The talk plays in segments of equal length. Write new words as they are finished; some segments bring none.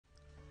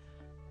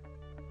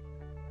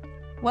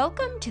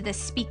Welcome to the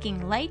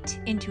Speaking Light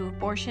into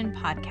Abortion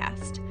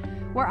podcast,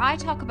 where I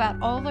talk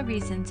about all the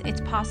reasons it's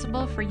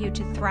possible for you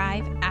to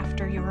thrive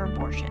after your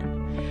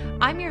abortion.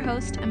 I'm your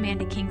host,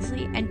 Amanda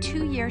Kingsley, and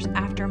 2 years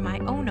after my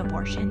own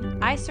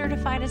abortion, I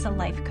certified as a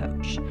life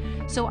coach,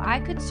 so I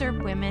could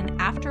serve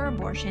women after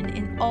abortion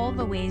in all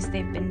the ways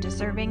they've been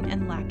deserving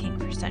and lacking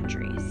for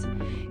centuries.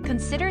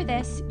 Consider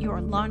this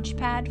your launch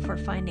pad for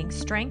finding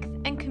strength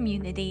and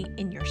community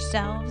in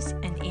yourselves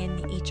and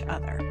in each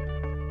other.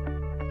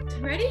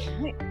 Ready?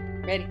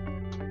 Ready.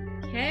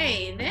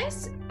 Okay,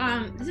 this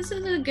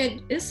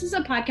is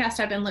a podcast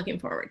I've been looking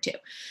forward to.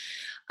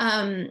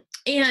 And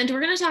we're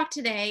going to talk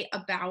today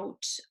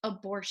about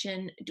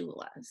abortion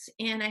doulas.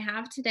 And I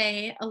have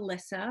today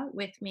Alyssa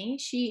with me.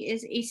 She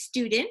is a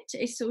student,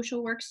 a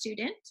social work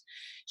student.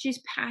 She's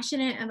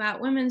passionate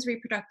about women's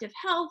reproductive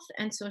health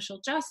and social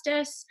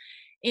justice.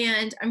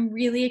 And I'm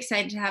really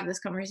excited to have this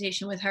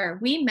conversation with her.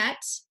 We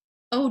met,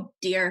 oh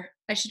dear,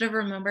 I should have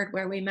remembered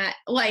where we met.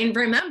 Well, I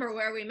remember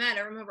where we met.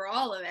 I remember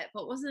all of it.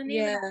 But what was the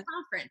name of the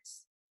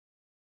conference?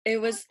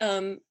 It was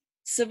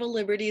Civil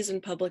Liberties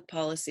and Public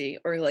Policy,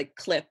 or like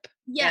CLIP.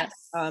 Yes.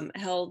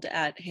 Held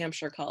at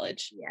Hampshire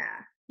College.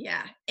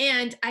 Yeah.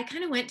 And I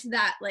kind of went to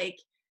that, I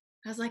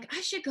was like, I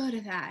should go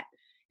to that.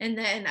 And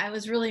then I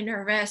was really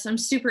nervous. I'm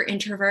super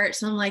introvert.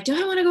 So I'm like, do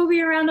I want to go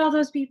be around all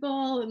those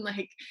people? And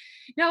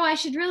no, I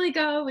should really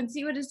go and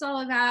see what it's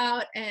all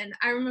about. And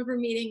I remember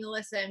meeting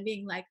Alyssa and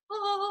being like,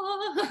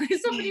 oh,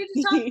 somebody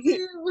to talk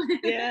to.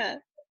 Yeah.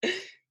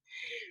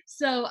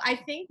 So I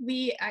think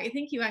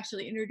you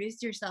actually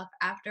introduced yourself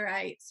after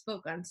I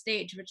spoke on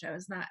stage, which I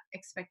was not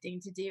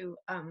expecting to do.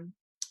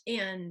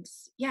 And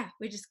yeah,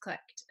 we just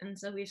clicked. And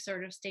so we've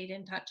sort of stayed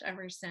in touch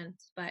ever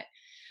since. But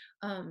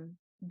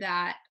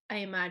that I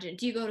imagine,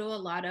 do you go to a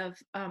lot of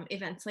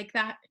events like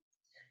that?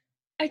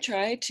 I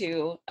try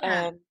to.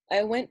 Yeah.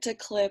 I went to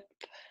CLIP,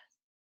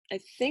 I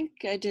think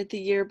I did the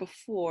year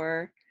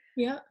before.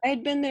 Yeah.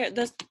 I'd been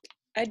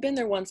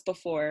there once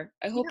before.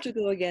 I hope to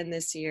go again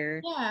this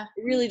year. Yeah.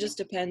 It really just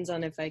depends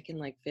on if I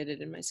can fit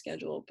it in my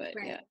schedule, but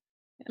right. Yeah.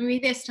 Maybe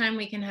this time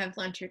we can have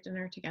lunch or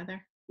dinner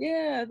together.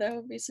 Yeah, that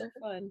would be so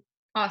fun.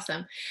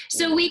 Awesome.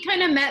 So we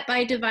kind of met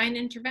by divine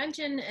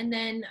intervention, and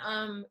then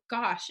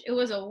it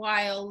was a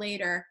while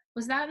later.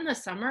 Was that in the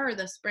summer or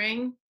the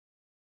spring?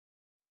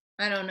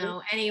 I don't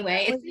know.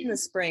 Anyway, it was in the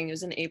spring. It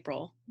was in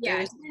April.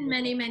 Yeah, it's been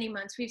many, many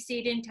months. We've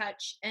stayed in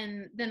touch,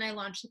 and then I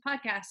launched the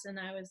podcast, and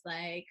I was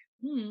like,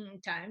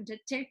 time to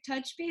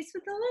touch base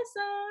with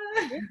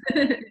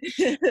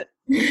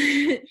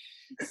Alyssa.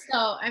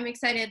 So I'm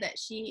excited that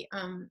she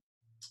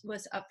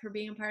was up for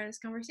being a part of this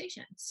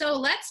conversation. So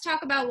let's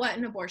talk about what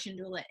an abortion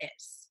doula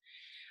is.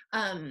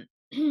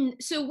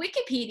 So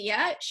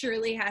Wikipedia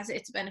surely has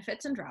its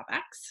benefits and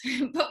drawbacks,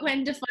 but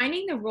when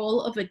defining the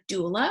role of a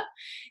doula,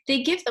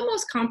 they give the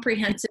most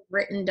comprehensive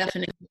written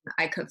definition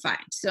I could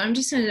find. So I'm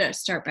just going to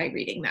start by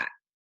reading that.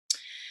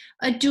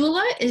 A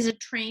doula is a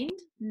trained,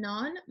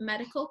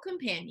 non-medical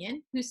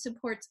companion who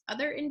supports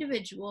other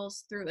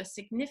individuals through a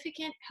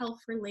significant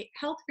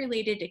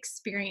health-related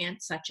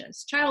experience such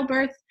as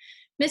childbirth,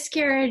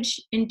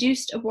 miscarriage,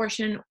 induced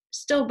abortion,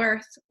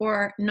 stillbirth,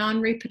 or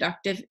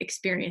non-reproductive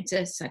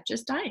experiences such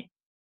as dying.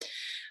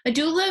 A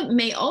doula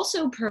may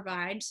also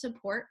provide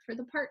support for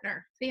the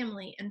partner,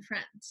 family, and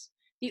friends.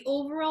 The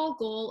overall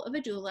goal of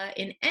a doula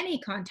in any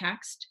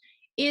context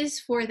is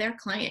for their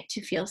client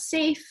to feel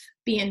safe,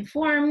 be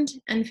informed,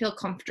 and feel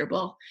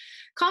comfortable,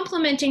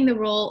 complementing the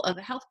role of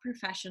a health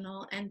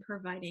professional and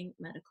providing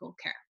medical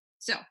care.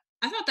 So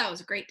I thought that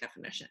was a great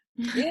definition.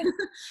 Yeah,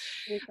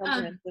 very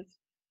comprehensive.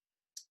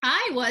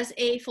 I was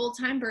a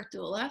full-time birth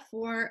doula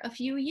for a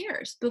few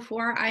years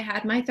before I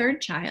had my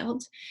third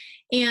child,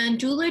 and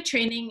doula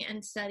training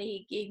and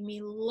study gave me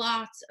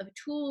lots of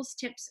tools,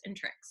 tips, and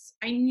tricks.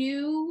 I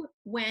knew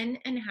when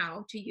and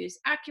how to use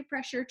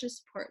acupressure to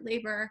support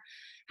labor,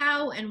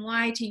 how and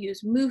why to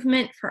use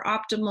movement for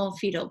optimal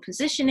fetal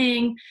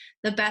positioning,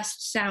 the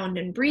best sound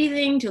and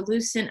breathing to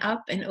loosen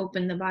up and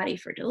open the body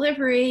for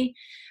delivery.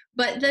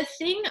 But the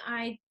thing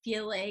I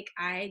feel like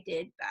I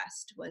did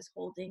best was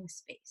holding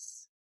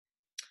space.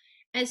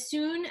 As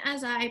soon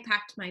as I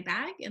packed my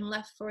bag and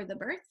left for the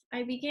birth,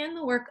 I began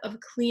the work of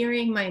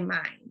clearing my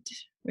mind,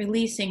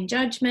 releasing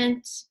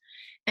judgment,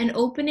 and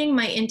opening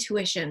my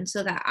intuition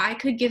so that I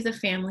could give the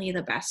family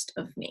the best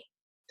of me.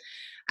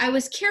 I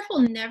was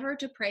careful never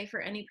to pray for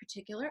any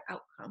particular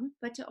outcome,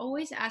 but to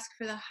always ask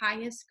for the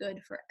highest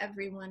good for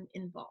everyone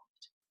involved.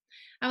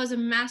 I was a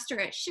master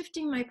at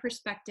shifting my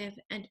perspective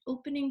and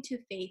opening to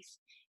faith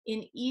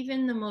in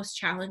even the most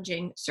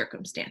challenging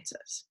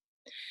circumstances.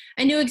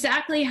 I knew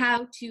exactly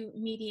how to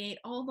mediate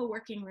all the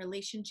working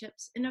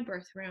relationships in a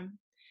birth room,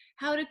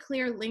 how to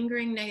clear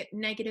lingering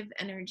negative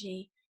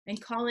energy,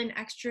 and call in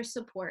extra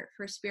support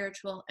for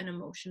spiritual and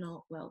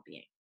emotional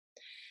well-being.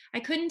 I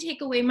couldn't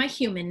take away my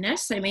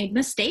humanness. I made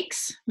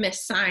mistakes,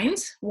 missed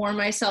signs, wore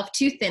myself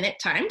too thin at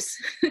times,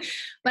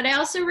 but I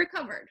also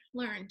recovered,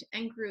 learned,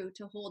 and grew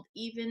to hold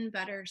even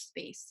better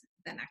space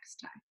the next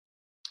time.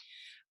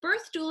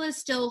 Birth doulas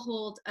still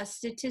hold a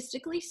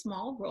statistically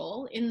small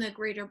role in the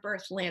greater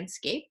birth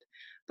landscape,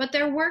 but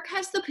their work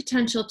has the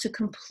potential to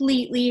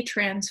completely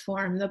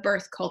transform the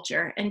birth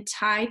culture and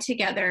tie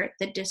together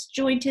the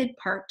disjointed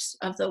parts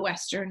of the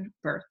Western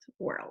birth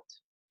world.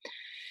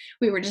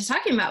 We were just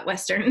talking about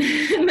Western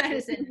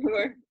medicine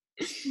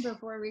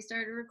before we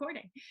started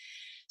recording.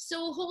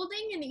 So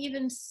holding an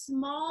even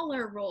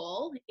smaller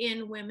role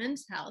in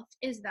women's health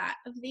is that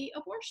of the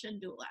abortion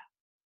doula.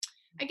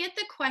 I get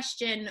the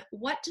question,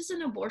 what does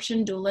an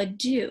abortion doula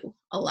do?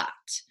 A lot.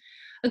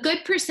 A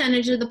good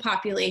percentage of the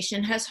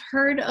population has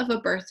heard of a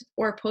birth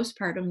or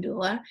postpartum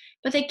doula,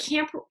 but they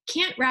can't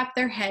wrap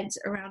their heads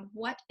around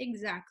what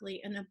exactly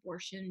an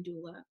abortion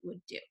doula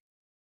would do.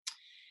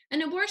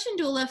 An abortion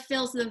doula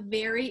fills the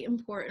very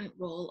important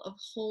role of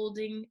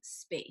holding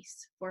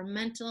space for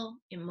mental,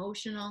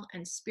 emotional,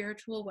 and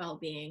spiritual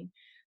well-being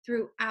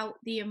throughout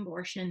the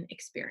abortion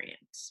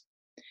experience.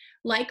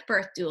 Like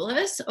birth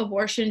doulas,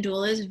 abortion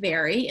doulas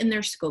vary in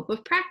their scope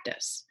of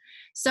practice.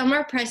 Some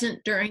are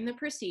present during the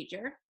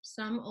procedure,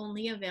 some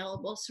only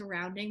available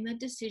surrounding the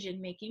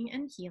decision-making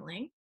and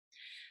healing.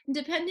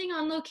 Depending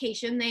on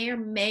location, they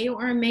may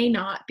or may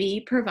not be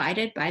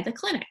provided by the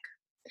clinic.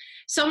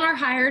 Some are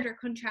hired or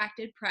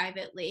contracted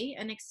privately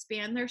and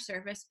expand their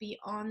service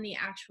beyond the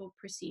actual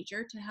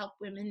procedure to help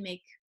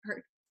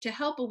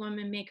a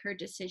woman make her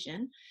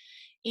decision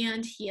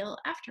and heal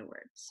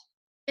afterwards.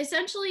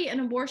 Essentially, an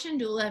abortion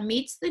doula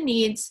meets the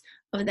needs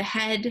of the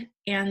head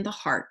and the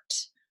heart,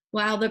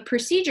 while the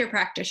procedure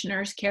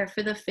practitioners care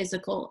for the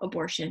physical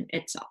abortion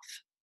itself.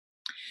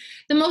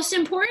 The most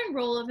important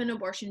role of an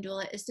abortion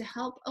doula is to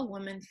help a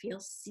woman feel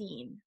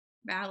seen,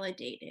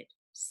 validated,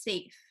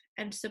 safe,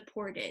 and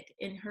supported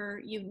in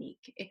her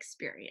unique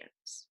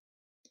experience.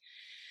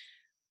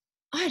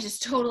 I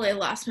just totally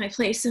lost my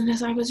place and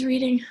as I was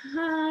reading.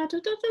 What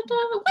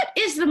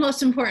is the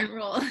most important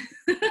role?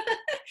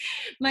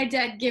 My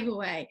dead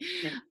giveaway.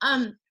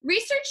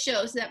 Research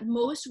shows that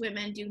most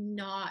women do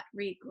not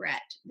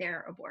regret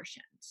their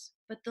abortions,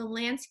 but the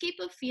landscape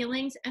of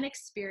feelings and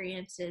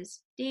experiences,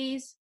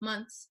 days,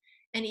 months,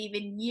 and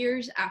even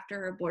years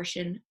after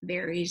abortion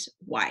varies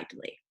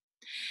widely.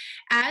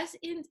 As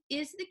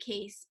is the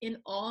case in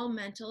all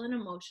mental and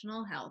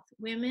emotional health,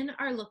 women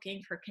are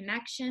looking for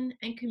connection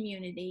and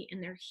community in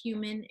their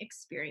human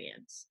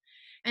experience.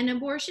 And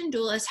abortion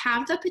doulas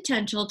have the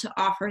potential to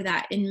offer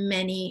that in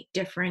many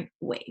different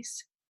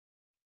ways.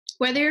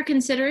 Whether you're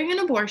considering an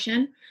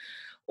abortion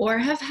or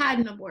have had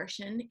an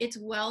abortion, it's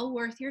well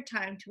worth your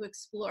time to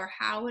explore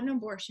how an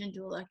abortion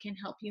doula can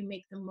help you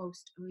make the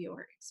most of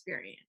your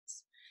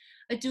experience.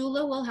 A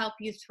doula will help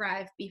you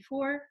thrive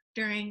before,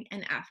 during,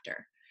 and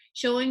after,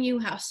 showing you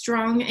how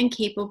strong and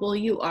capable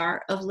you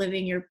are of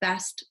living your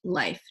best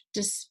life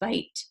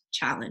despite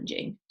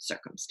challenging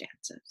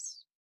circumstances.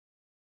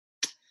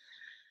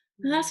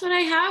 And that's what I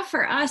have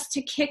for us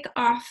to kick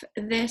off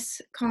this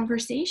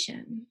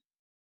conversation.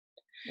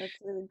 That's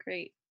really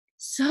great.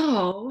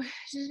 So,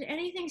 did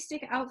anything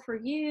stick out for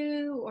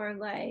you, or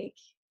like,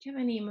 do you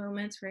have any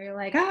moments where you're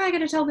like, oh, I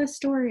gotta tell this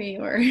story,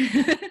 or?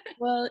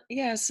 Well,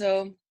 yeah,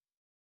 so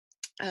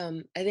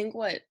I think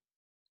what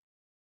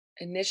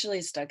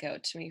initially stuck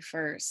out to me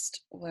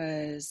first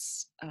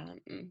was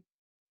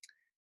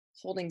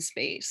holding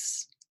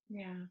space.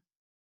 Yeah.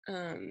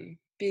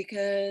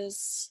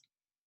 Because,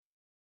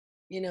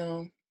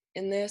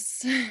 in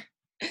this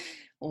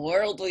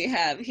world we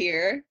have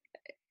here,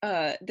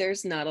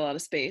 there's not a lot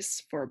of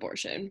space for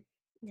abortion.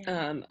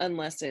 Yeah.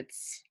 Unless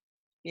it's,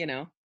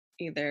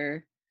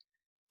 either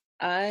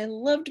I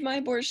loved my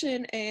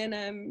abortion and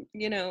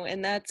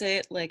and that's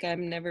it. Like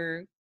I'm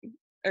never,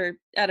 or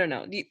I don't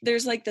know.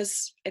 There's like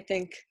this, I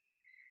think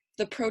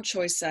the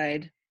pro-choice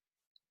side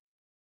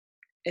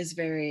is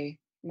very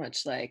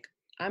much like,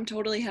 I'm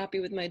totally happy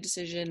with my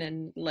decision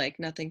and like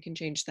nothing can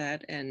change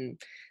that. And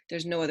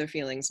there's no other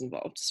feelings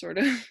involved sort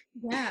of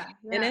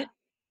in it.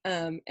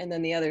 And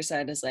then the other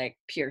side is like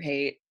pure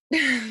hate.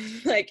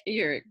 Like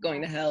you're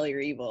going to hell,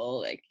 you're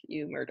evil, like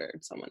you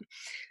murdered someone.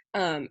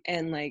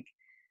 And like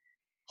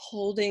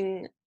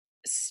holding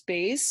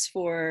space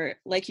for,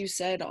 like you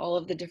said, all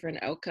of the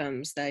different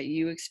outcomes that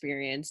you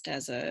experienced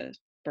as a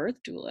birth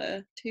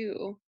doula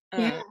too.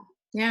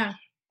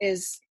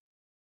 Is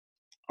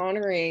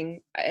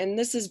honoring, and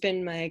this has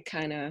been my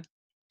kind of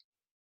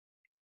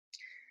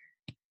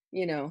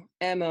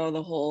MO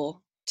the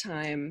whole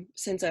time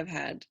since I've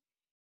had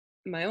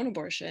my own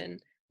abortion,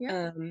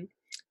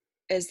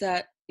 is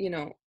that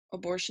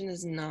abortion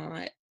is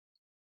not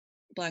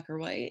black or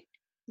white.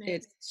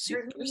 It's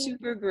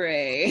super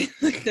gray.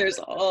 Like there's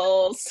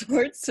all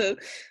sorts of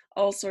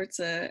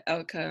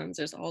outcomes,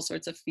 there's all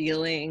sorts of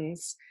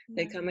feelings.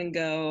 They come and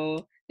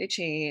go, they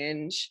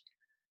change.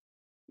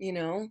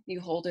 You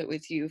hold it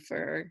with you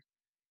for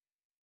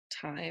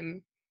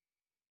time,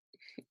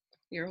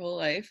 your whole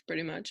life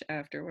pretty much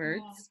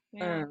afterwards.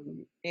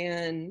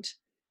 And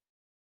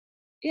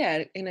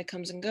it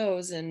comes and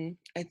goes. And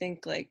I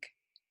think like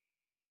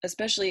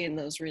especially in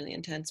those really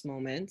intense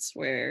moments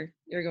where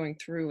you're going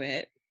through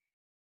it,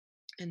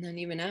 and then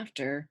even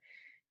after,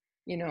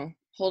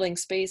 holding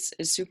space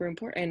is super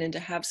important, and to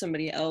have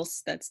somebody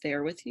else that's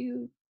there with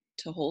you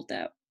to hold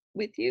that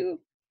with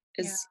you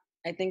Yeah. is,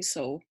 I think,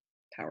 so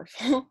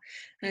powerful.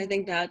 And I Yeah.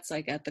 think that's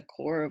like at the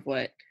core of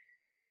what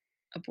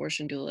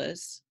abortion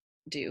doulas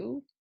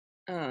do.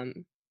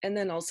 And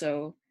then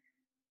also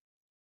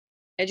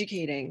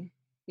educating,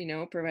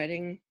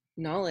 providing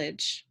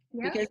knowledge,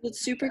 Yeah, because it's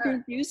for super sure.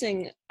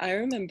 confusing. I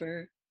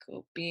remember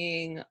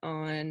being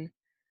on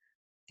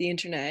the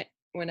internet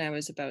when I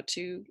was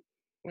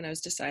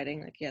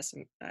deciding, like, yes,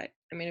 I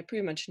mean, I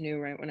pretty much knew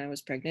right when I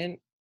was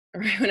pregnant,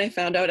 or right when I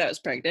found out I was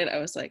pregnant, I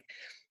was like,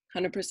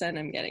 100%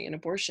 I'm getting an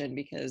abortion,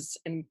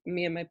 and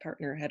me and my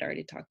partner had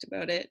already talked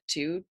about it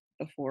too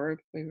before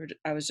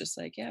I was just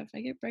like, yeah, if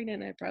I get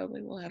pregnant, I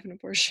probably will have an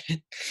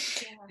abortion.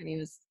 Yeah. And he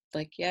was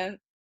like, yeah,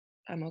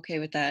 I'm okay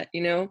with that,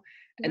 and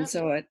Yep.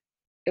 so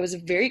it was a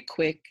very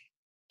quick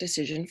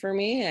decision for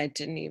me. I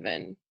didn't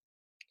even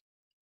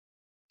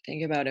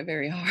think about it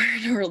very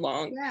hard or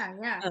long. Yeah,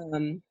 yeah.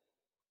 Um,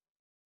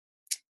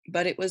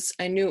 but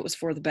I knew it was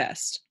for the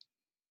best,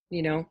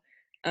 you know,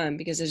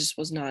 because I just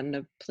was not in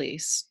a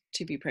place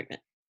to be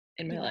pregnant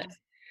in my Yeah. life.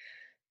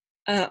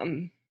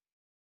 Um,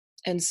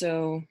 and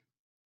so,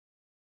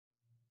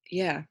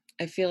 yeah,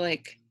 I feel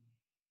like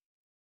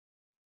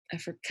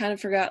kind of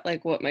forgot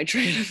like what my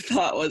train of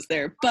thought was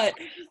there, but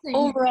Interesting.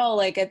 overall,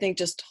 like, I think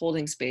just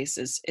holding space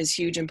is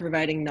huge, and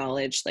providing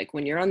knowledge. Like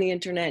when you're on the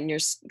internet and you're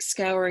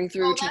scouring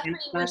through Oh, trying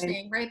that's to what you were find,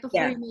 saying, right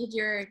before yeah, you made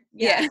your,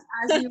 yeah, yeah.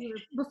 as you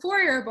were, before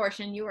your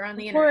abortion, you were on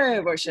the internet. Before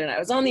abortion, I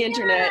was on the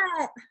internet,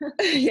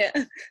 yeah,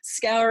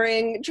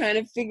 scouring, trying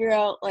to figure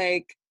out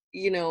like,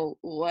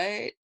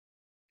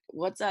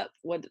 what's up,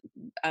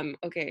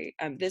 okay,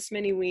 I'm this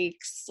many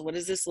weeks, what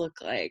does this look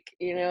like,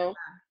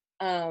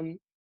 um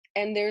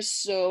and there's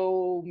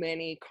so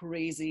many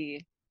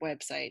crazy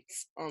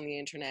websites on the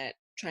internet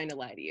trying to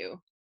lie to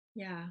you.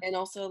 Yeah. And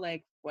also,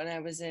 like, when I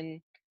was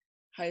in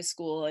high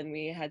school and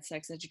we had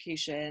sex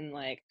education,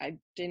 like, I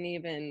didn't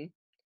even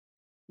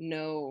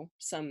know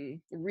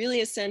some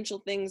really essential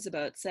things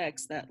about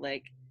sex that,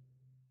 like,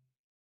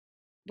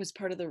 was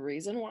part of the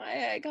reason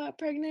why I got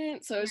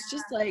pregnant. So it's Yeah.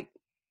 just like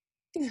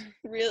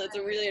it's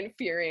a really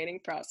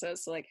infuriating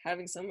process. So, like,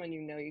 having someone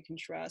you can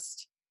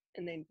trust,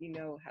 and then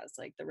has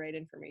like the right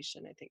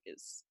information, I think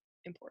is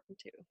important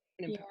too,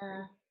 and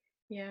empowering.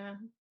 Yeah. Yeah.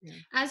 Yeah.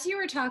 As you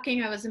were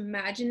talking, I was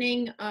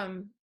imagining,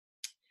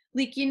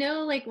 like,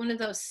 like one of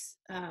those,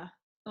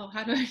 oh,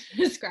 how do I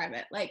describe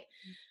it? Like,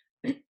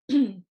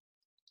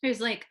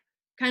 there's like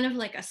kind of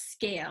like a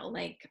scale,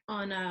 like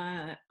on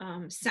a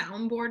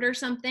soundboard or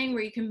something,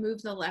 where you can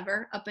move the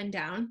lever up and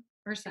down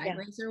or Yeah.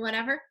 sideways or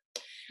whatever.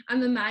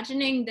 I'm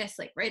imagining this,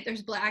 like, right,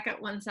 there's black at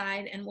one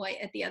side and white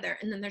at the other,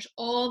 and then there's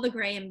all the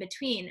gray in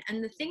between.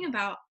 And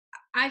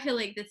I feel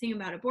like the thing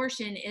about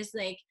abortion is,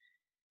 like,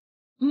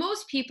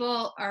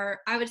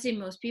 I would say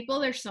most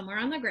people are somewhere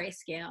on the gray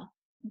scale.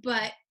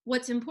 But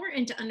what's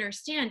important to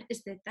understand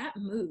is that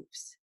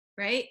moves,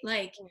 right?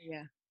 Like, Oh,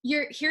 yeah.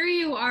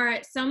 you are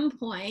at some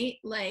point,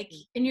 like,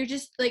 and you're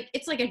just like,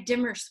 it's like a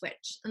dimmer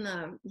switch in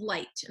the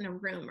light in a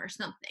room or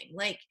something,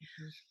 like,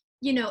 Mhm.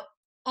 you know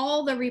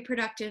all the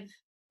reproductive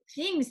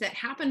things that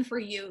happen for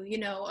you,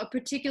 a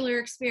particular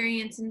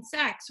experience in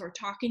sex, or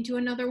talking to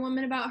another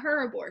woman about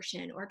her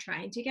abortion, or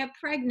trying to get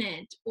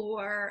pregnant,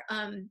 or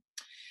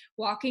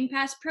walking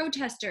past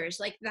protesters,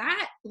 like,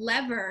 that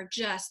lever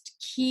just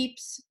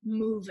keeps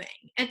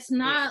moving. It's Yeah.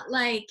 not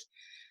like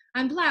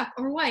I'm black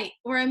or white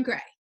or I'm gray.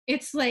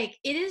 It's like,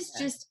 it is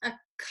Yeah. just a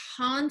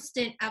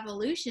constant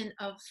evolution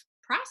of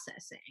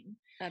processing.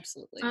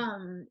 Absolutely.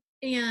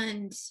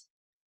 And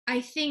I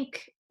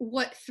think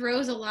what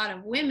throws a lot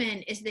of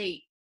women is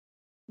they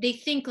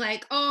think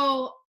like,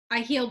 oh, I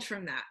healed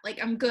from that.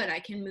 Like, I'm good. I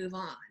can move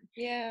on.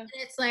 Yeah. And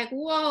it's like,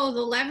 whoa,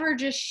 the lever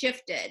just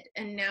shifted,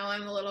 and now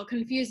I'm a little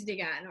confused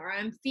again, or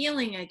I'm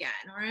feeling again,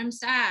 or I'm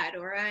sad,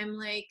 or I'm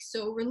like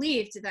so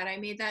relieved that I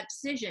made that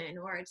decision,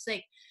 or it's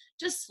like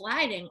just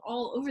sliding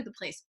all over the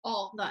place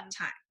all the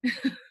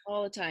time.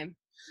 All the time.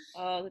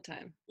 All the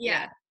time.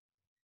 Yeah. Yeah.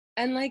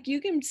 And like, you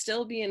can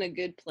still be in a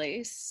good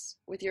place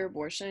with your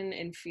abortion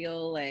and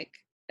feel like,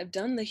 I've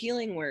done the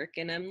healing work,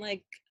 and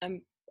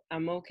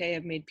I'm okay,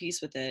 I've made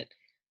peace with it.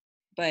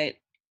 But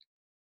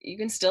you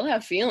can still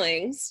have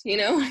feelings, For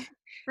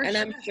and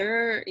sure. I'm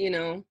sure,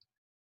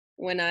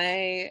 when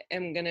I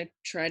am gonna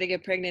try to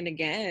get pregnant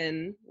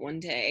again one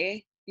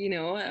day,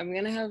 I'm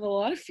gonna have a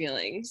lot of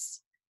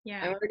feelings.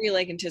 Yeah. I'm already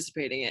like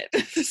anticipating it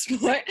at this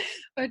point,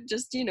 but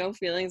just,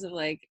 feelings of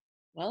like,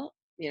 well,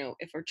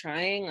 if we're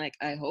trying, like,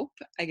 I hope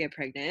I get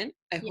pregnant.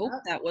 I hope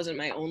Yep. that wasn't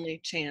my only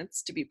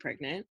chance to be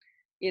pregnant,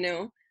 you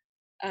know?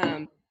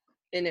 Um,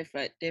 and if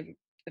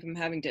I'm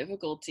having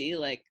difficulty,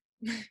 like,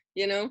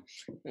 you know,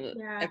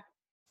 Yeah.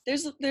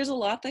 there's a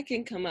lot that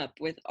can come up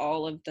with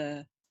all of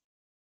the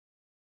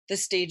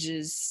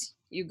stages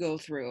you go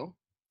through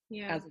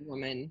Yeah. as a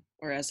woman,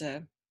 or as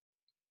a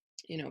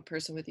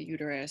person with a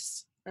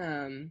uterus,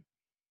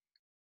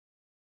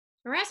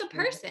 Or as a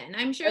person,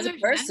 I'm sure as a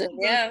there's men person. who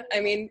go Yeah, I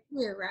through mean, it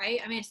too,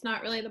 right? I mean, it's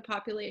not really the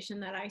population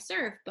that I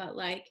serve, but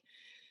like,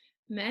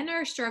 men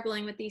are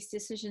struggling with these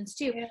decisions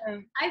too. Yeah.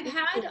 I've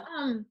had,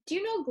 do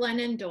you know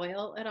Glennon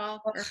Doyle at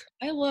all? Ugh,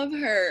 I love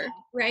her.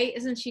 Right?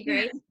 Isn't she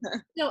great?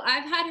 So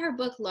I've had her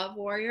book Love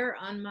Warrior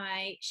on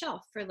my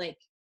shelf for like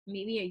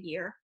maybe a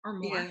year or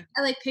more. Yeah.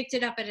 I like picked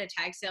it up at a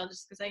tag sale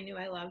just because I knew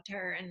I loved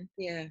her and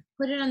Yeah.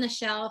 put it on the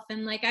shelf.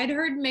 And like I'd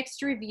heard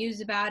mixed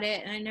reviews about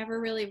it and I never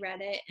really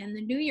read it. And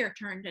the new year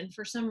turned, and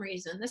for some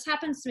reason, this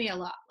happens to me a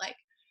lot. Like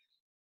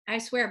I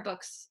swear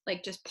books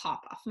like just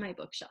pop off my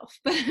bookshelf,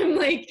 but I'm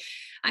like,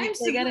 I'm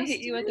They gotta supposed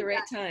hit you to at the read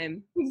right that.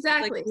 time.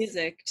 Exactly. Like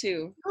music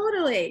too.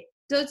 Totally.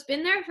 So it's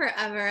been there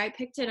forever. I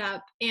picked it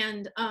up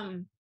and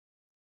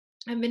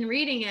I've been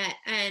reading it,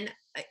 and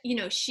you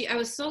know, I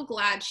was so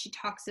glad she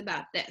talks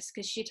about this,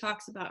 because she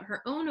talks about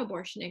her own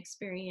abortion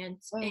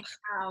experience Oh, and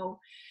how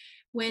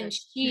when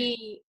that's-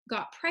 she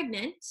got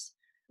pregnant,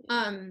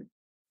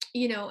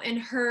 you know, and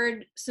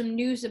heard some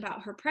news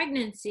about her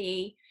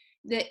pregnancy,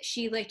 that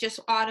she like just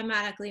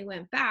automatically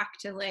went back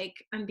to like,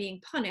 I'm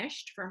being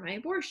punished for my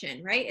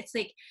abortion, right? It's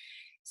like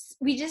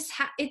we just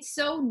it's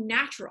so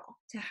natural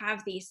to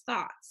have these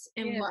thoughts,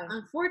 and what yeah.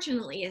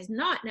 unfortunately is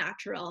not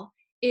natural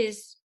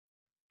is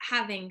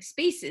having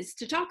spaces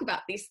to talk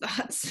about these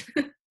thoughts.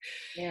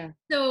 Yeah.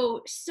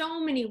 So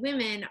many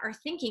women are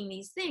thinking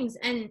these things,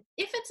 and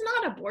if it's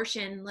not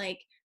abortion, like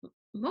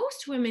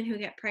most women who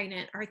get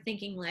pregnant are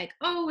thinking like,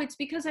 oh, it's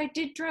because I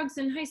did drugs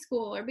in high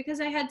school, or because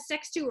I had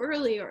sex too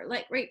early, or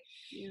like, right,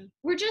 Yeah.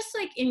 we're just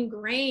like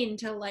ingrained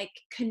to like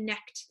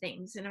connect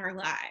things in our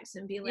lives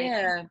and be like,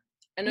 Yeah.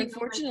 And you know, like,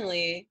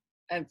 unfortunately,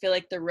 I feel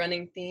like the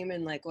running theme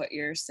in like what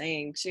you're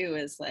saying too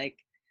is like,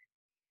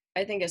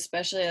 I think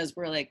especially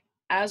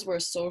as we're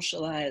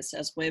socialized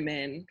as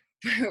women,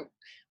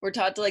 we're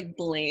taught to like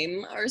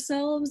blame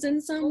ourselves in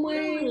some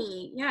way.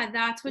 totally. Yeah,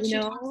 that's what You she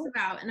know? talks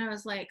about. And I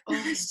was like, oh,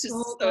 I'm It's just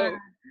so so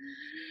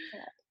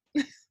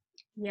glad.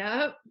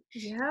 Yep.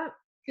 Yep.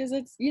 because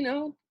it's, you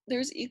know,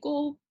 there's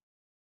equal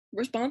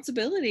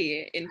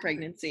responsibility in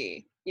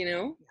pregnancy, you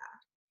know?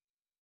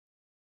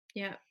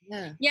 Yeah.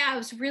 Yeah. Yeah, it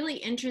was really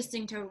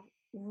interesting to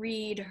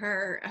read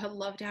her. I would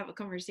love to have a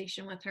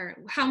conversation with her.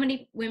 How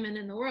many women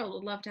in the world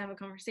would love to have a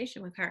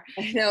conversation with her?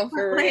 I know,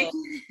 for Like,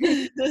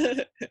 real.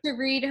 to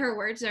read her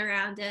words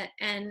around it.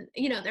 And,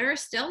 you know, there are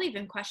still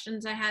even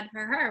questions I had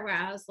for her where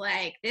I was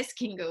like, this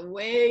can go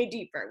way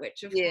deeper,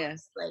 which of Yeah.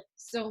 course, like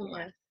so Yeah.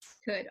 much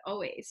could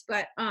always.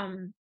 But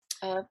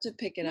I'll have to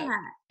pick it up. yeah,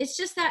 it's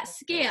just that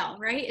scale,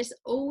 right? It's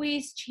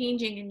always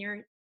changing, and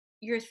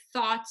your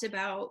thoughts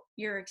about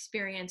your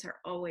experience are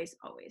always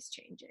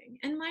changing,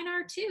 and mine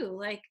are too.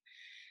 Like,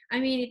 I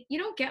mean, you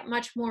don't get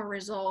much more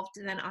resolved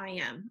than I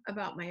am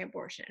about my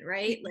abortion,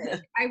 right?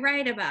 Like, I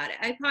write about it,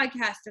 I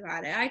podcast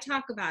about it, I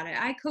talk about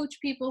it, I coach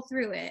people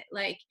through it.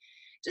 Like,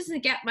 it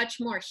doesn't get much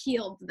more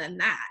healed than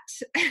that.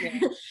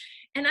 Yeah.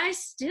 And I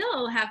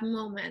still have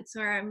moments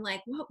where I'm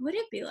like, what would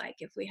it be like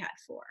if we had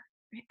four?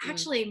 Right? Yeah.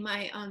 Actually,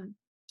 my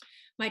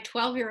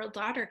 12-year-old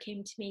daughter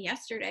came to me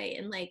yesterday,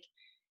 and like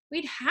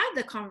we'd had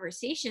the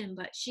conversation,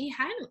 but she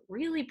hadn't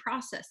really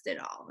processed it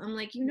all. I'm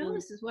like, you know, Mm.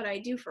 this is what I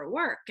do for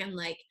work. And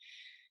like,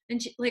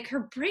 and she, like,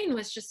 her brain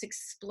was just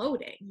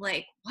exploding.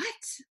 Like, what?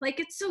 Like,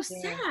 it's so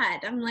Yeah.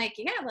 sad. I'm like,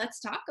 yeah, let's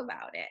talk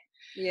about it.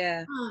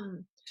 Yeah.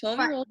 But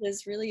 12-year-old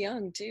is really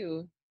young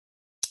too.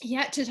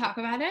 yeah, to talk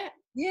about it.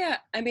 Yeah.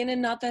 I mean,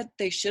 and not that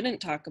they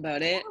shouldn't talk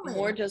about it, more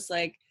Totally. just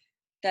like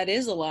that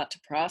is a lot to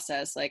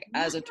process, like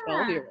as a Yeah.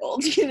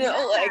 12-year-old, you know,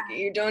 Yeah. like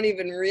you don't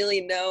even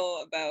really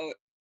know about,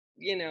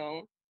 you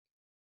know,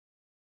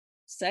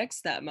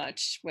 sex that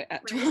much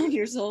at 12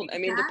 years old. I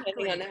mean,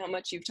 depending on Exactly. how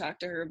much you've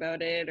talked to her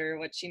about it or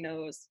what she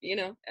knows, you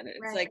know, and it's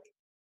Right. like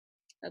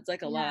that's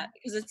like a Yeah. lot,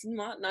 because it's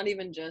not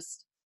even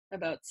just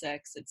about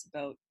sex. It's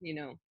about, you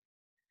know,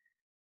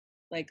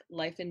 like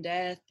life and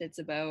death. It's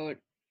about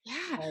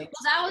Yeah. like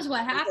Well, that was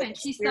what it's like happened. a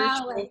She saw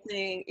spiritual like,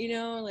 thing, you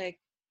know, like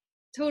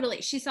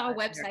totally. She saw a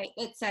that's there. website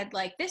that said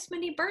like this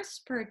many births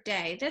per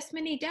day, this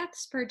many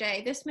deaths per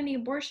day, this many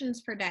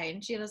abortions per day.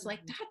 And she was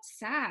like, Mhm. that's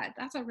sad.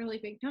 That's a really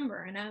big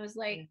number. And I was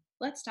like, Yeah.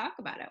 let's talk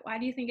about it. Why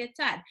do you think it's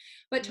sad?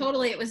 But Mhm.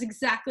 totally, it was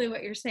exactly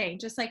what you're saying,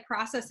 just like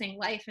processing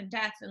life and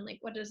death and like,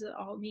 what does it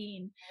all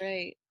mean?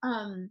 Right.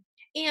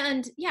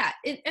 And yeah,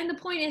 and the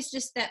point is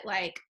just that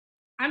like,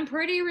 I'm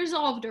pretty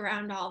resolved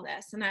around all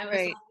this. And I was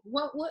Right.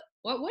 like,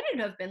 what would it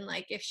have been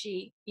like if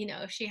she, you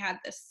know, if she had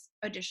this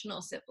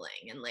additional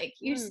sibling? And like,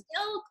 you Mm.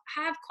 still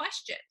have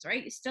questions,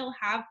 right? You still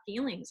have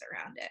feelings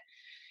around it.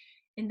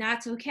 And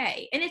that's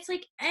okay. And it's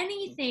like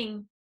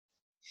anything,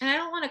 and I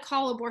don't want to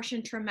call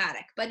abortion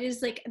traumatic, but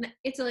it's like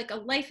it's like a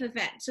life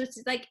event. So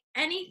it's like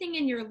anything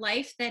in your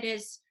life that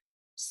is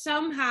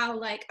somehow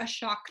like a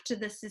shock to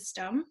the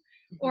system,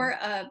 or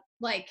a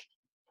like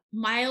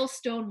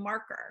milestone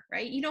marker,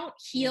 right? You don't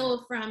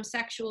heal from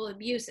sexual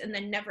abuse and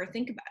then never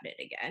think about it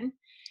again.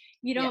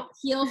 You Yeah. don't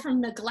heal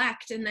from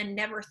neglect and then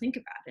never think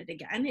about it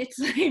again. It's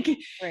like,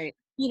 Right.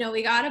 you know,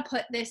 we got to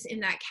put this in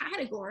that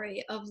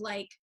category of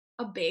like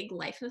a big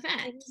life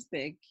event. It's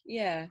big.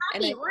 Yeah.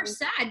 Happy or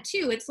sad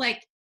too. It's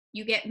like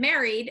you get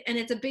married and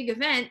it's a big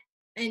event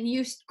and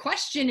you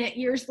question it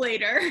years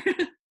later.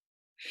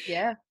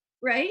 Yeah.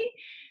 Right?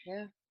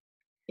 Yeah.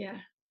 Yeah.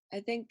 I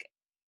think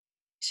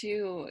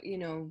too,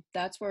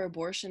 that's where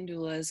abortion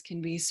doulas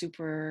can be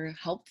super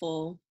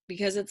helpful,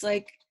 because it's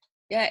like,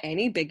 yeah,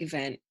 any big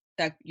event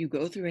that you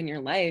go through in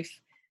your life,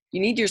 you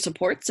need your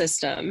support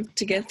system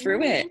to get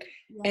through it.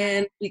 Yeah.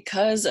 And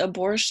because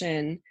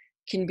abortion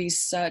can be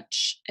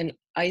such an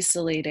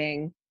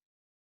isolating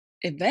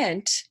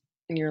event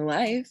in your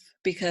life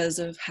because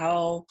of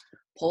how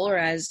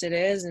polarized it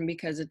is, and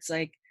because it's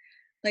like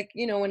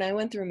when I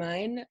went through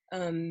mine,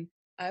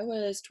 I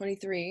was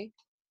 23.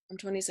 I'm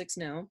 26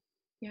 now.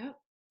 Yeah.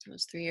 It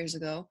was 3 years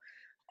ago,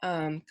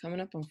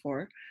 coming up on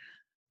 4.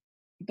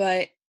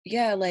 But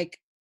yeah, like,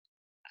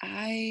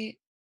 I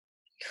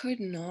could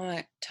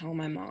not tell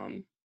my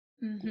mom.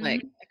 Mm-hmm.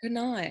 Like, I could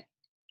not.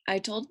 I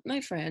told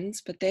my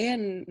friends, but they had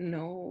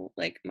no,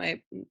 like,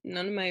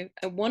 none of my,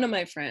 one of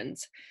my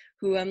friends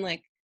who I'm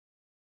like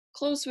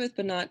close with,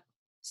 but not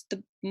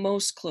the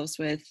most close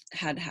with,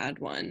 had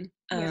one.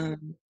 Yeah.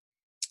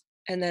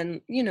 And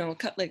then,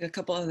 like a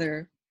couple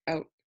other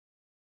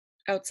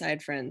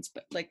outside friends,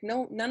 but like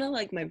none of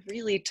like my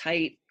really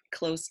tight,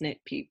 close-knit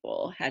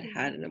people had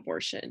an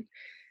abortion.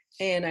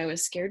 And I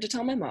was scared to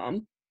tell my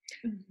mom.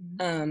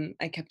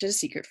 I kept it a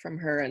secret from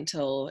her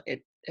until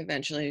it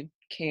eventually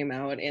came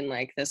out in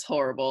like this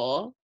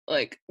horrible,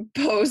 like,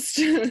 post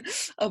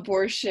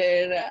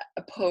abortion,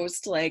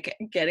 post like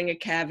getting a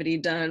cavity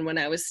done, when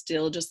I was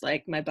still just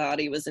like, my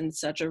body was in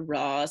such a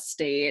raw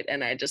state,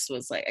 and I just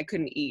was like, I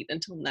couldn't eat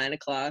until 9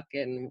 o'clock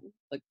and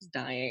like was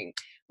dying.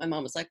 My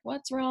mom was like,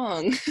 "What's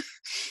wrong?"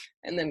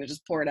 And then it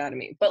just poured out of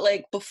me. But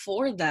like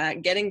before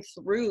that, getting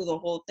through the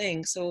whole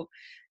thing,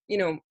 you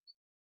know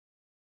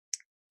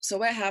so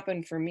what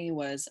happened for me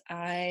was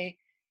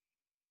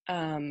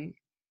um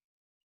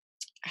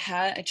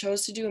I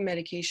chose to do a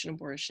medication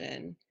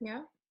abortion.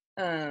 Yeah.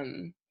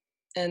 And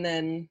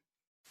then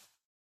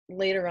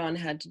later on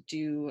had to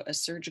do a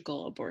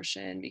surgical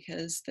abortion,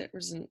 because there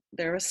was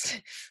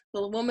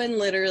the woman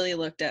literally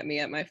looked at me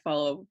at my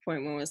follow-up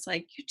appointment, was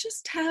like, "You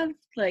just have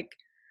like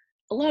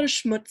a lot of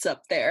schmutz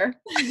up there."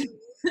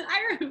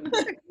 I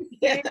remember.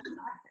 Yeah.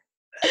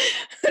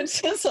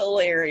 It's just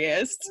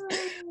hilarious.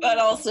 But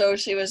also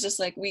she was just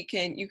like,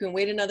 you can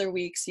wait another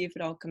week, see if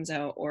it all comes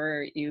out,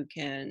 or you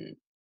can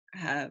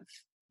have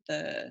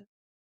the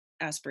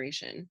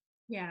aspiration,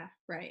 Yeah.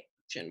 Right.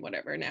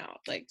 whatever now,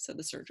 like, so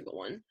the surgical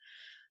one.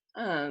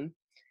 um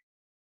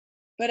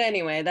but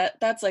anyway,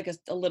 that's like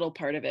a little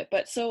part of it.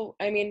 But so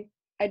I mean,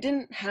 I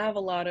didn't have a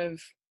lot of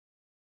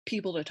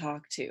people to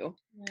talk to.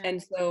 Yeah.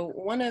 And so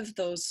one of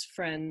those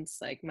friends,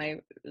 like,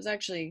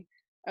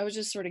 I was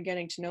just sort of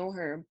getting to know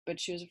her, but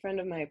she was a friend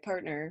of my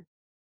partner.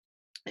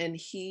 And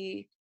so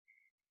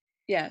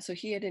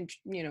he had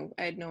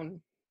I had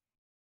known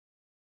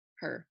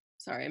her.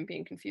 Sorry, I'm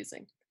being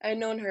confusing. I had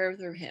known her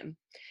through him.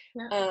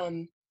 Yeah.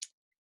 um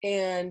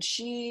and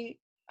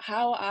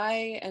how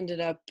I ended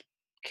up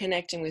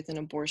connecting with an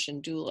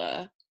abortion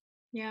doula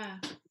Yeah.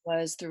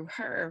 was through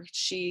her.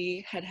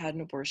 She had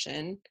an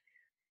abortion,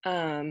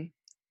 um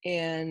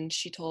and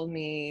she told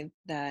me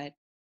that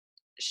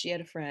she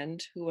had a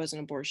friend who was an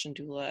abortion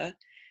doula,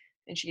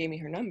 and she gave me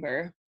her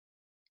number.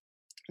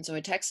 And so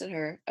I texted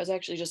her. I was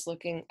actually just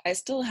looking. I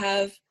still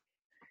have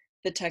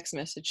the text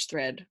message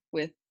thread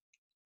with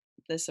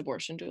this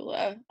abortion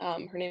doula.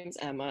 Her name's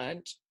Emma.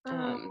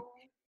 um, Oh.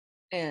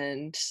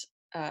 and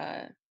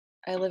uh,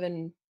 I live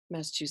in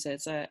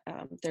Massachusetts.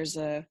 There's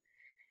a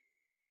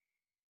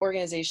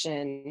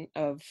organization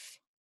of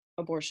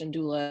abortion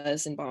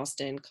doulas in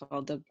Boston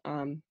called the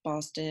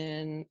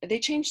Boston. They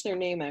changed their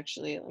name,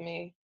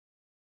 actually.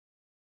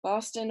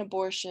 Boston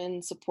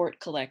Abortion Support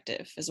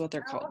Collective is what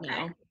they're Oh, called okay.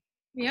 now.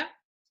 Yeah.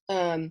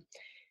 Um,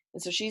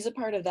 and so she's a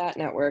part of that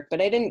network,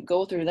 but I didn't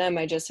go through them.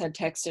 I just had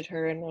texted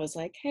her and was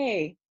like,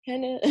 "Hey,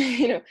 Hannah,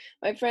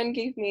 my friend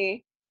gave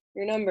me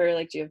your number.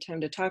 Like, do you have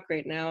time to talk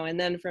right now?" And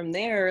then from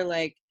there,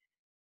 like,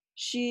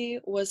 she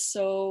was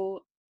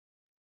so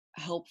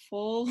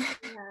helpful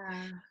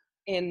Yeah.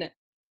 in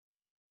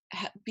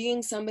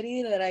being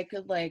somebody that I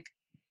could like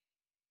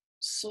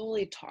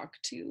solely talk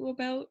to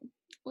about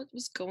what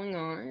was going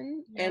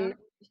on. Yeah. And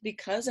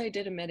because I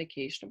did a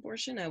medication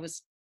abortion, I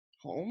was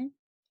home,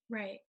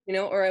 Right.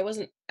 or I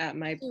wasn't at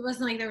my. It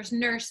wasn't like there was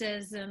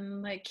nurses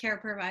and like care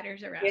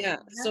providers around. Yeah,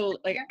 so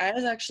like Yeah. I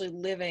was actually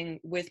living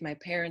with my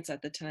parents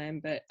at the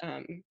time, but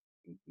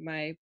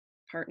my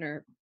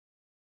partner,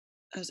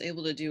 I was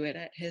able to do it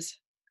at his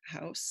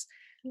house.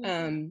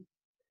 Yeah. um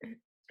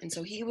and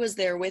so he was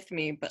there with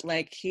me, but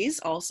like he's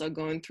also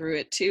going through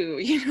it too.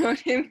 You know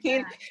what I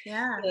mean?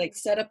 Yeah. He, like,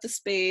 set up the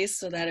space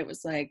so that it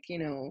was like,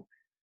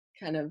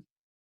 kind of,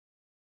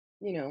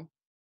 you know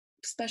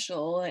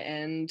special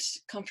and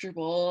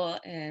comfortable,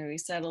 and we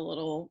said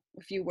a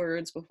few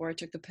words before I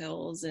took the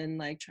pills, and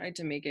like tried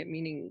to make it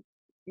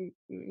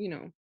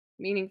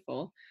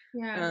meaningful.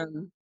 Yeah.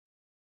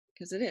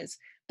 Because it is.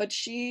 But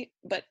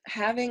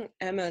having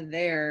Emma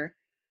there,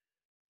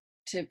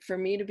 for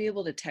me to be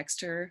able to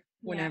text her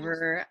Yeah.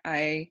 whenever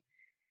I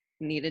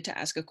needed to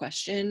ask a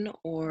question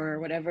or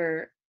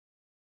whatever,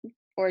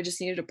 or I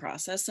just needed to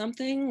process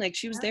something, like,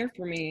 she was there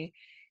for me.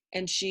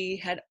 And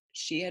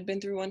she had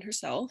been through one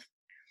herself.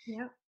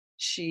 Yeah.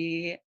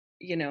 She,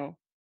 you know,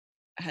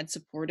 had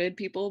supported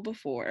people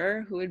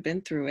before who had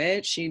been through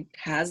it. She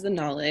has the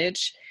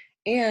knowledge.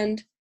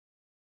 And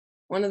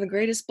one of the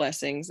greatest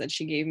blessings that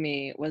she gave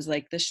me was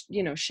like this,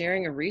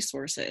 sharing of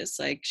resources,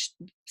 like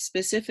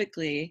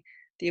specifically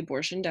the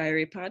Abortion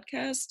Diary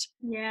podcast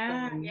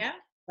Yeah. um, Yeah.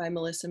 by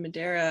Melissa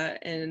Madera.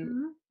 And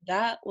Mhm.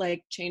 that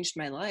like changed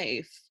my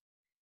life,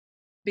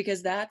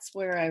 because that's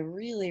where I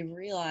really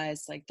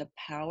realized like the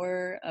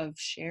power of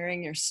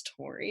sharing your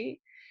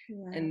story,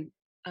 Yeah. and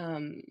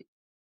um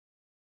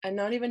and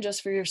not even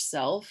just for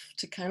yourself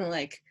to kind of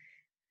like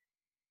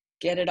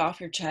get it off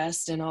your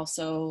chest, and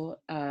also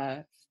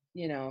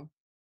you know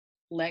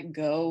let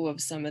go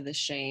of some of the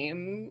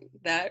shame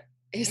that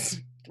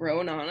is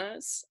thrown on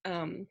us,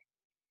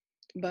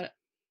 but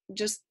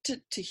just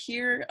to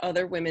hear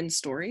other women's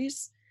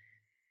stories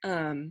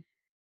um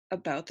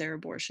about their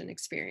abortion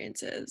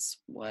experiences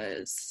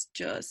was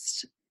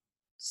just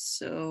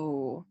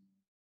so,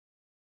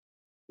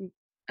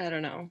 I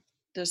don't know,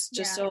 just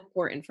Yeah. so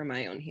important for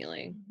my own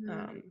healing.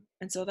 Mhm.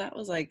 And so that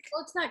was like,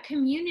 Well, it's that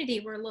community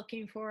we're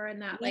looking for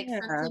and that like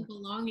sense yeah, of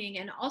belonging.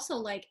 And also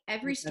like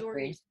every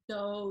story exactly. is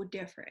so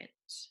different.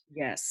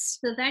 Yes.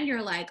 So then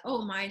you're like,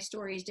 oh, my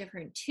story is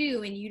different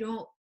too. And you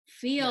don't Yeah.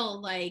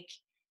 feel like,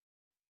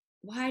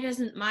 why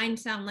doesn't mine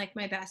sound like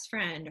my best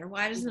friend? Or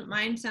why doesn't Mhm.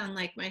 mine sound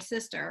like my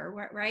sister? Or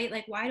what, right?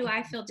 Like, why do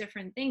I feel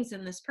different things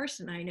than this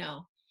person I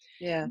know?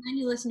 Yeah. And then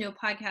you listen to a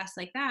podcast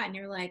like that and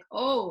you're like,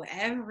 oh,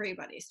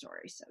 everybody's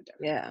story is so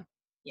different. Yeah.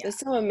 Yeah. There's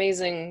some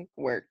amazing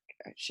work.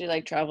 She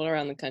like traveled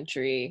around the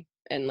country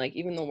and like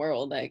even the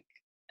world, like,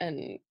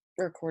 and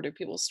recorded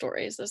people's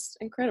stories. That's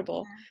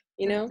incredible,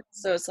 That's,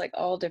 So it's like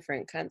all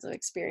different kinds of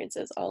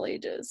experiences, all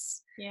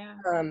ages. yeah.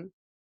 Um,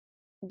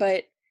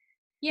 but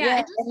Yeah, yeah,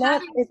 and just and that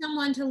having it's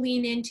someone to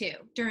lean into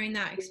during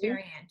that mhm,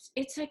 experience.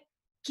 It's like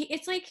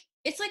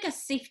a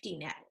safety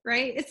net,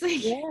 right? It's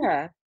like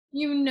yeah,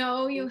 you it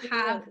really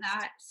have is.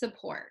 that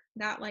support,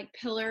 that like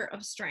pillar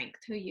of strength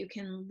who you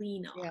can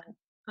lean Yeah.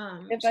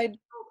 on. If Which is I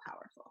so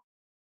powerful.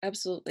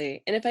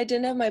 Absolutely. And if I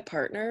didn't have my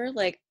partner,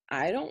 like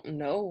I don't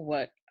know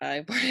what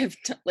I would have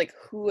done, like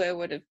who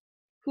would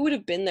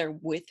have been there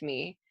with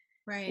me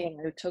Right.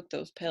 when I took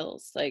those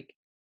pills. Like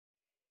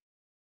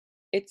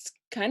it's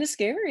kind of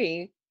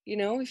scary,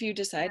 if you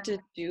decide to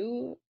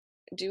do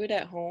it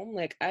at home.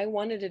 Like I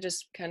wanted to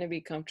just kind of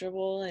be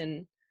comfortable,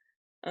 and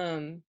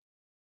um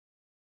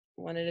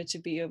wanted it to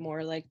be a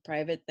more like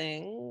private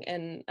thing.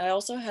 And I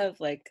also have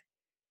like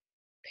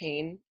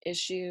pain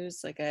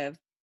issues. Like I have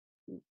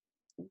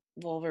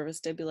vulvar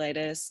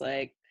vestibulitis,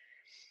 like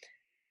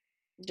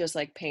just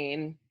like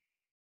pain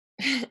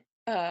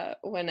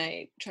when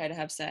I try to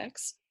have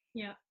sex.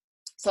 Yeah.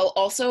 So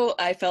also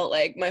I felt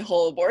like my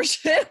whole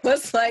abortion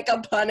was like a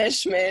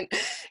punishment,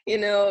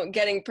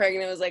 getting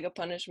pregnant was like a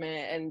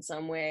punishment in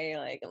some way.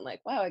 Like I'm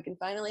like, wow, I can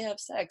finally have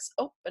sex.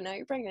 Oh, but now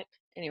you're pregnant.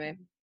 Anyway,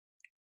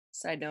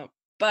 side note.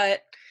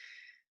 But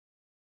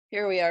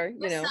here we are,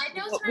 The side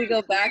notes we are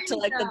go back to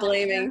important like the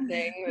blaming though.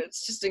 thing.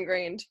 It's just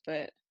ingrained,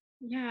 but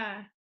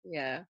Yeah.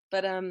 yeah.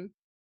 But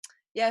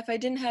yeah, if I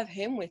didn't have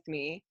him with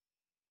me,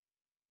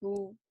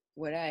 who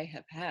would I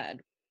have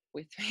had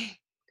with me?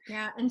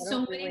 Yeah. And I so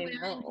don't many really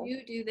women know.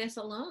 do this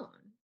alone.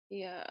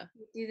 Yeah.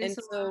 You do this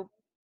And alone. so,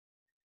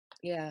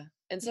 yeah.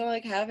 And so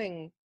like I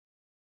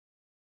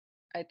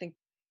think,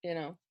 you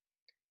know,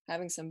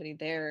 having somebody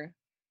there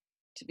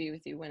to be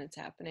with you when it's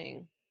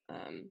happening,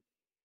 um,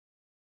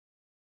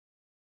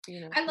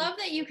 I can- love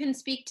that you can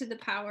speak to the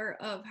power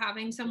of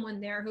having someone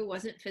there who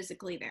wasn't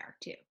physically there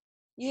too.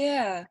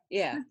 yeah,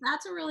 yeah. 'Cause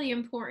that's a really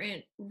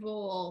important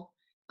role.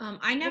 I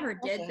But never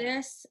also did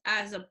this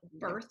as a yeah,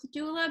 birth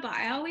doula, but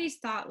I always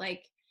thought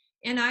like,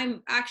 and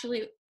I'm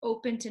actually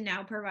open to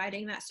now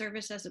providing that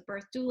service as a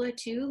birth doula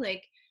too.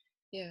 Like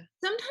yeah,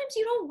 sometimes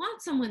you don't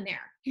want someone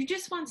there. You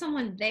just want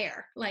someone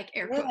there, like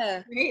air quotes,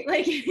 yeah. right?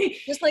 Like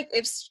Just like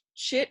if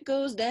shit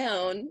goes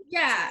down, so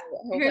yeah,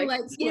 I hope you're I like,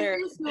 can is swear.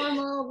 this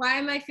normal? Why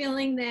am I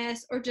feeling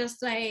this? Or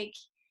just like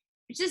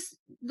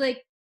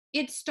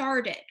it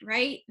started,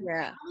 right?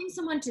 Yeah, Having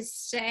someone to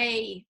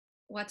say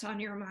what's on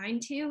your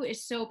mind to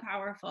is so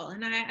powerful.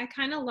 And I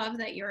kind of love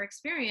that your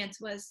experience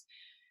was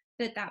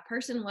that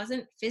person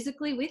wasn't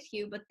physically with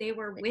you, but they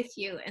were right. with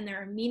you and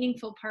they're a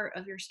meaningful part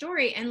of your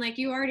story. And like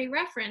you already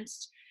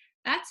referenced,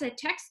 that's a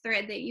text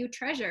thread that you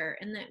treasure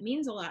and that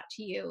means a lot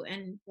to you.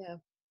 And Yeah,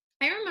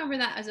 I remember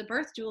that as a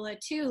birth doula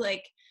too,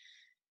 like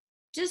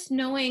just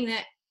knowing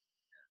that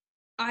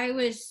I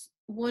was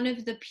one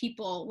of the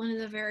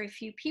very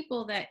few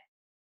people that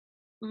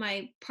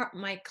my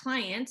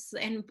clients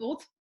and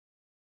both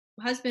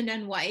husband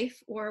and wife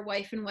or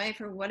wife and wife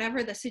or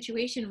whatever the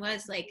situation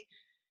was, like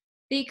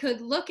they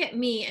could look at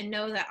me and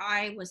know that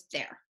I was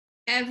there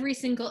every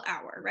single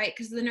hour, right?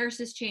 Because the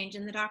nurses change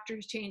and the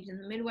doctors change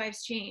and the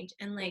midwives change,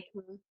 and like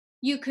mhm,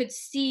 you could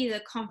see the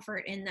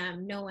comfort in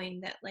them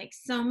knowing that like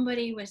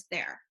somebody was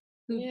there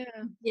who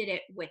yeah, did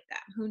it with them,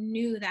 who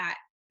knew that,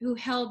 who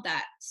held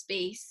that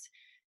space,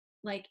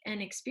 like,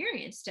 and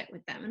experienced it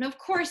with them. And of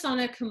course, on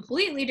a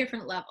completely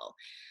different level.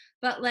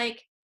 But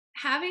like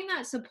having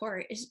that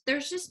support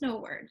there's just no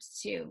words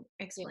to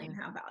explain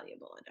how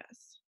valuable it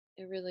is.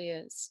 It really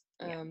is.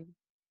 Yeah.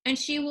 And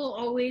she will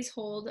always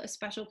hold a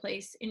special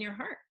place in your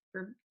heart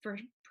for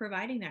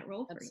providing that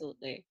role for you.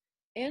 Absolutely.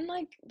 And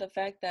like the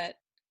fact that,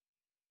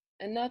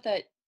 and not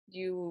that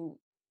you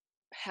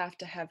have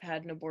to have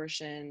had an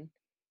abortion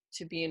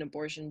to be an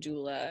abortion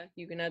doula.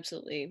 You can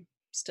absolutely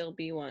still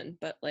be one,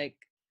 but like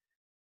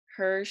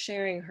her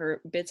sharing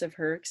her bits of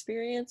her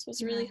experience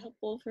was really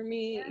helpful for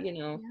me, you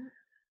know.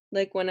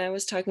 Like when I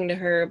was talking to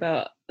her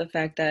about the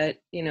fact that,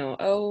 you know,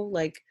 oh,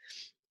 like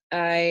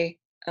I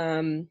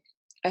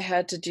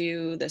had to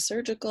do the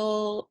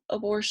surgical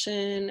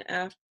abortion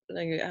after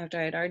I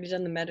had already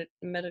done the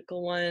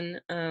medical one.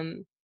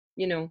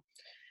 You know,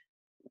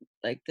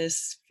 like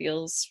this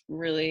feels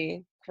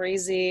really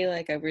crazy.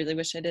 Like I really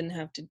wish I didn't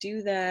have to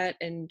do that.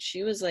 And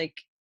she was like,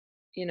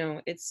 you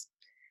know,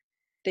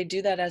 they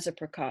do that as a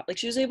precaution. Like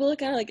she was able to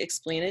kind of like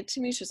explain it to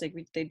me. She was like,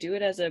 they do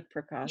it as a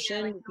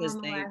precaution because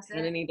they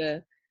kind of need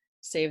to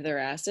save their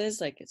asses,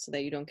 like so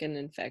that you don't get an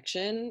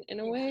infection in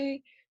a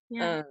way.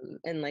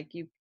 And like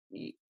you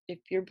if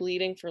you're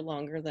bleeding for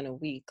longer than a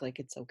week, like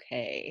it's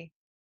okay,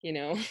 you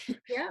know.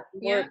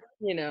 Or,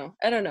 you know,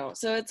 I don't know,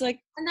 so it's like,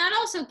 and that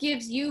also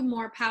gives you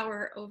more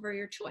power over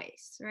your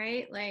choice,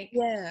 right? Like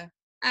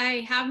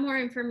I have more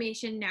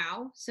information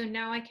now, so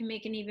now I can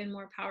make an even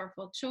more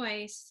powerful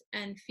choice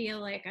and feel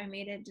like I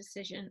made a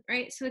decision,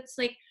 right? So it's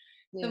like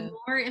the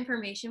more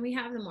information we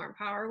have, the more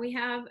power we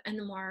have, and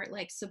the more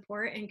like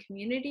support and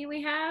community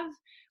we have,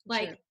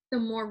 like the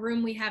more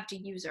room we have to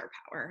use our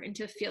power and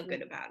to feel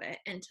good about it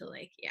and to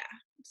like,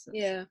 so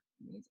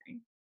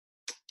amazing.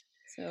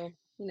 So,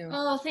 you know.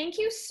 Oh, thank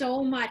you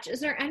so much. Is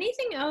there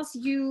anything else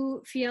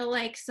you feel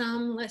like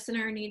some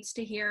listener needs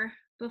to hear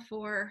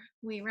before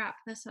we wrap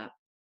this up?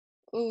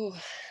 Oh,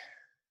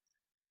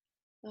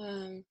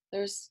 I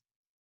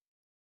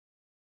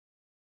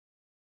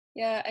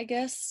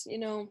guess, you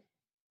know,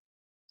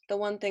 the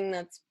one thing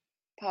that's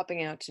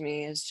popping out to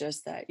me is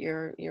just that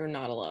you're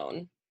not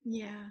alone.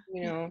 You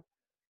know,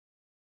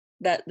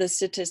 that the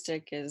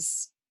statistic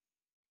is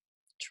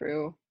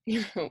true.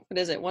 You know, what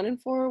is it? 1 in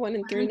 4, 1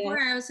 in 3 now?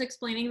 I was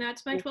explaining that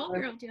to my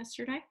 12-year-old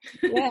yesterday.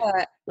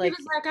 Like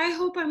he was like, I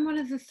hope I'm one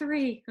of the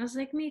 3. I was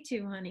like, me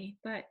too, honey.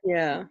 But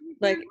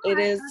like it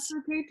is. That's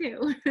okay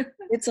too.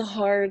 It's a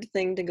hard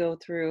thing to go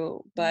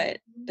through, but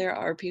there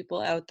are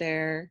people out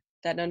there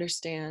that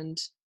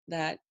understand,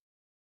 that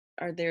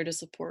are there to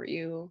support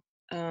you,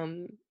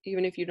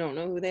 even if you don't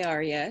know who they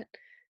are yet.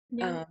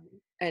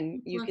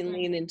 And you can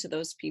lean into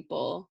those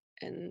people,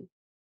 and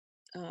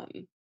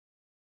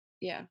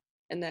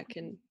and that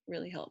can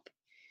really help.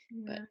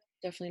 But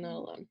definitely not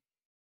alone.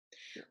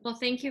 Well,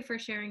 thank you for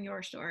sharing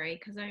your story,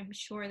 because I'm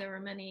sure there were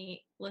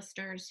many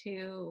listeners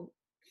who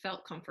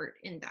felt comfort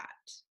in that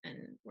and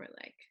were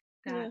like,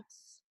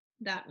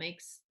 that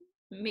makes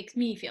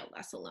me feel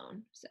less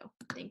alone. So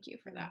thank you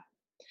for that.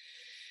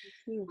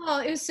 Well,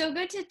 it was so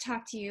good to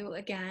talk to you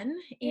again,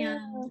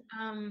 and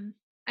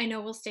I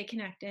know we'll stay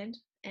connected,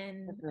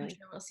 and I'm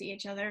sure we'll see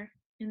each other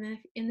in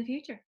the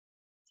future.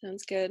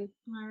 Sounds good.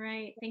 All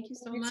right. Thank you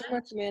so much. Thanks so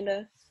much,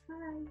 Amanda.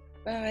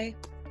 Bye.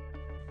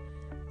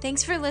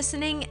 Thanks for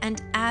listening,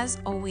 and as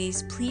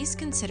always, please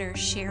consider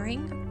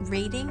sharing,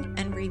 rating,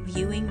 and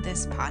reviewing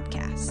this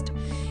podcast.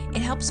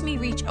 It helps me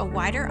reach a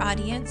wider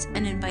audience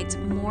and invites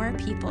more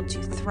people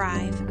to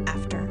thrive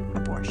after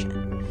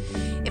abortion.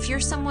 If you're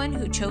someone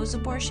who chose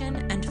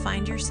abortion and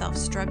find yourself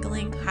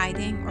struggling,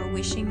 hiding, or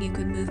wishing you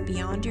could move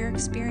beyond your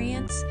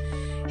experience,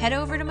 head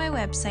over to my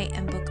website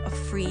and book a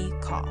free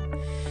call.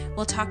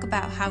 We'll talk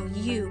about how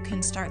you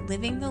can start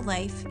living the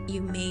life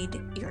you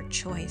made your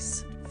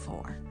choice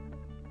for.